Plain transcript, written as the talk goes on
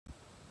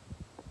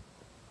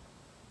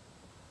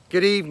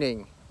Good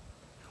evening.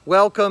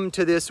 Welcome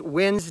to this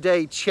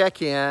Wednesday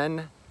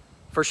check-in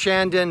for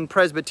Shandon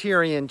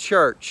Presbyterian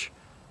Church.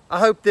 I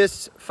hope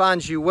this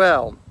finds you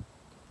well.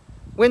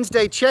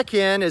 Wednesday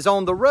check-in is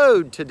on the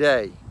road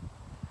today.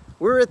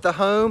 We're at the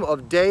home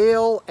of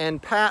Dale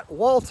and Pat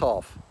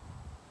Wolthoff.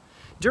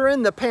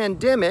 During the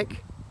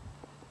pandemic,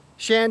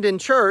 Shandon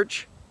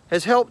Church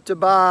has helped to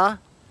buy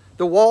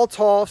the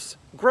Wolthoffs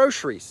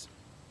groceries.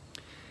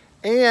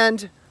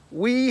 And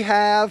we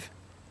have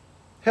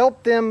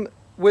helped them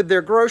with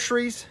their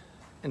groceries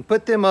and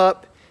put them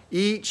up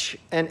each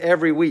and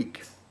every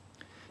week.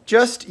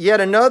 Just yet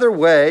another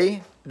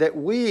way that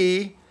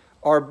we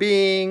are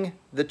being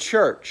the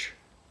church.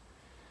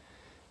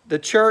 The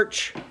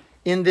church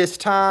in this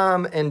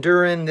time and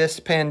during this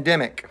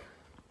pandemic.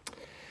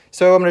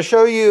 So I'm going to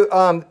show you,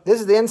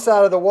 this is the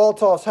inside of the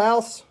Wolthoff's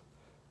house.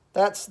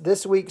 That's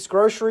this week's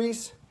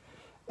groceries.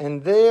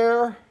 And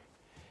there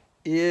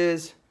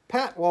is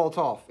Pat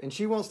Wolthoff, and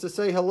she wants to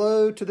say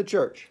hello to the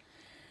church.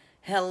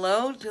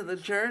 Hello to the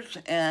church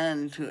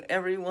and to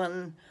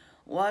everyone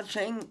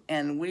watching,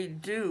 and we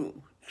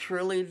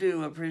truly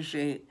do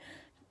appreciate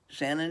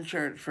Shandon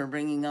Church for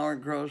bringing our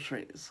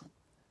groceries.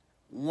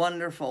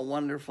 Wonderful,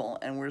 wonderful,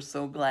 and we're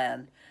so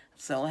glad,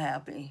 so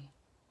happy.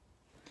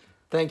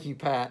 Thank you,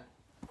 Pat.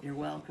 You're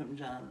welcome,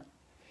 John.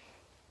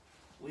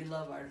 We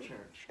love our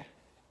church.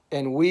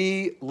 And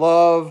we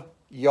love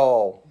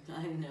y'all.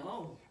 I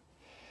know.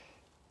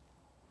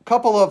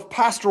 Couple of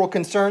pastoral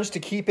concerns to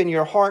keep in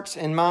your hearts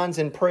and minds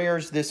and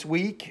prayers this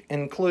week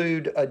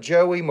include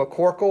Joey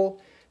McCorkle,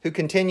 who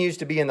continues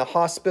to be in the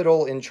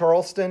hospital in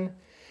Charleston,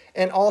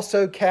 and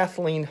also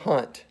Kathleen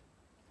Hunt.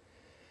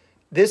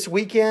 This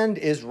weekend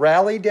is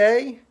Rally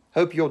Day.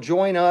 Hope you'll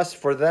join us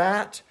for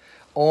that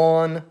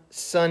on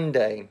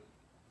Sunday.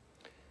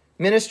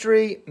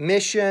 Ministry,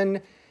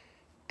 mission,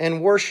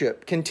 and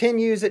worship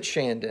continues at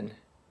Shandon.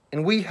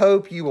 And we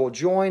hope you will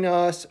join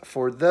us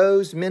for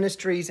those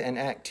ministries and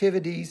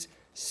activities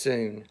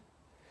soon.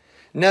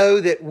 Know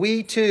that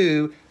we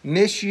too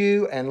miss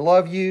you and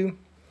love you.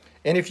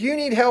 And if you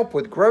need help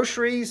with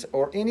groceries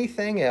or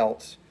anything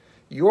else,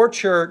 your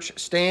church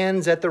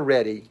stands at the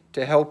ready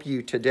to help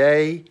you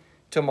today,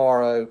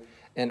 tomorrow,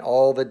 and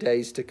all the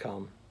days to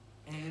come.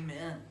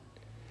 Amen.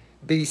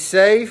 Be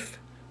safe,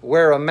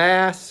 wear a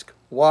mask,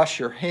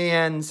 wash your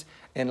hands,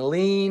 and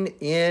lean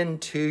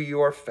into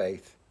your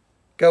faith.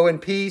 Go in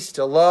peace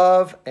to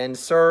love and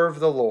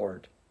serve the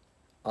Lord.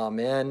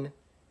 Amen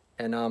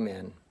and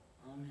amen.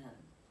 Amen.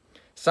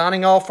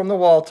 Signing off from the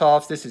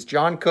Wolthoffs, this is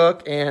John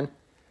Cook and...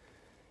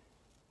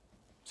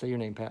 Say your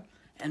name, Pat.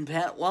 And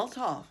Pat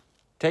Wolthoff.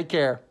 Take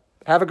care.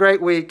 Have a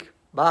great week.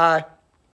 Bye.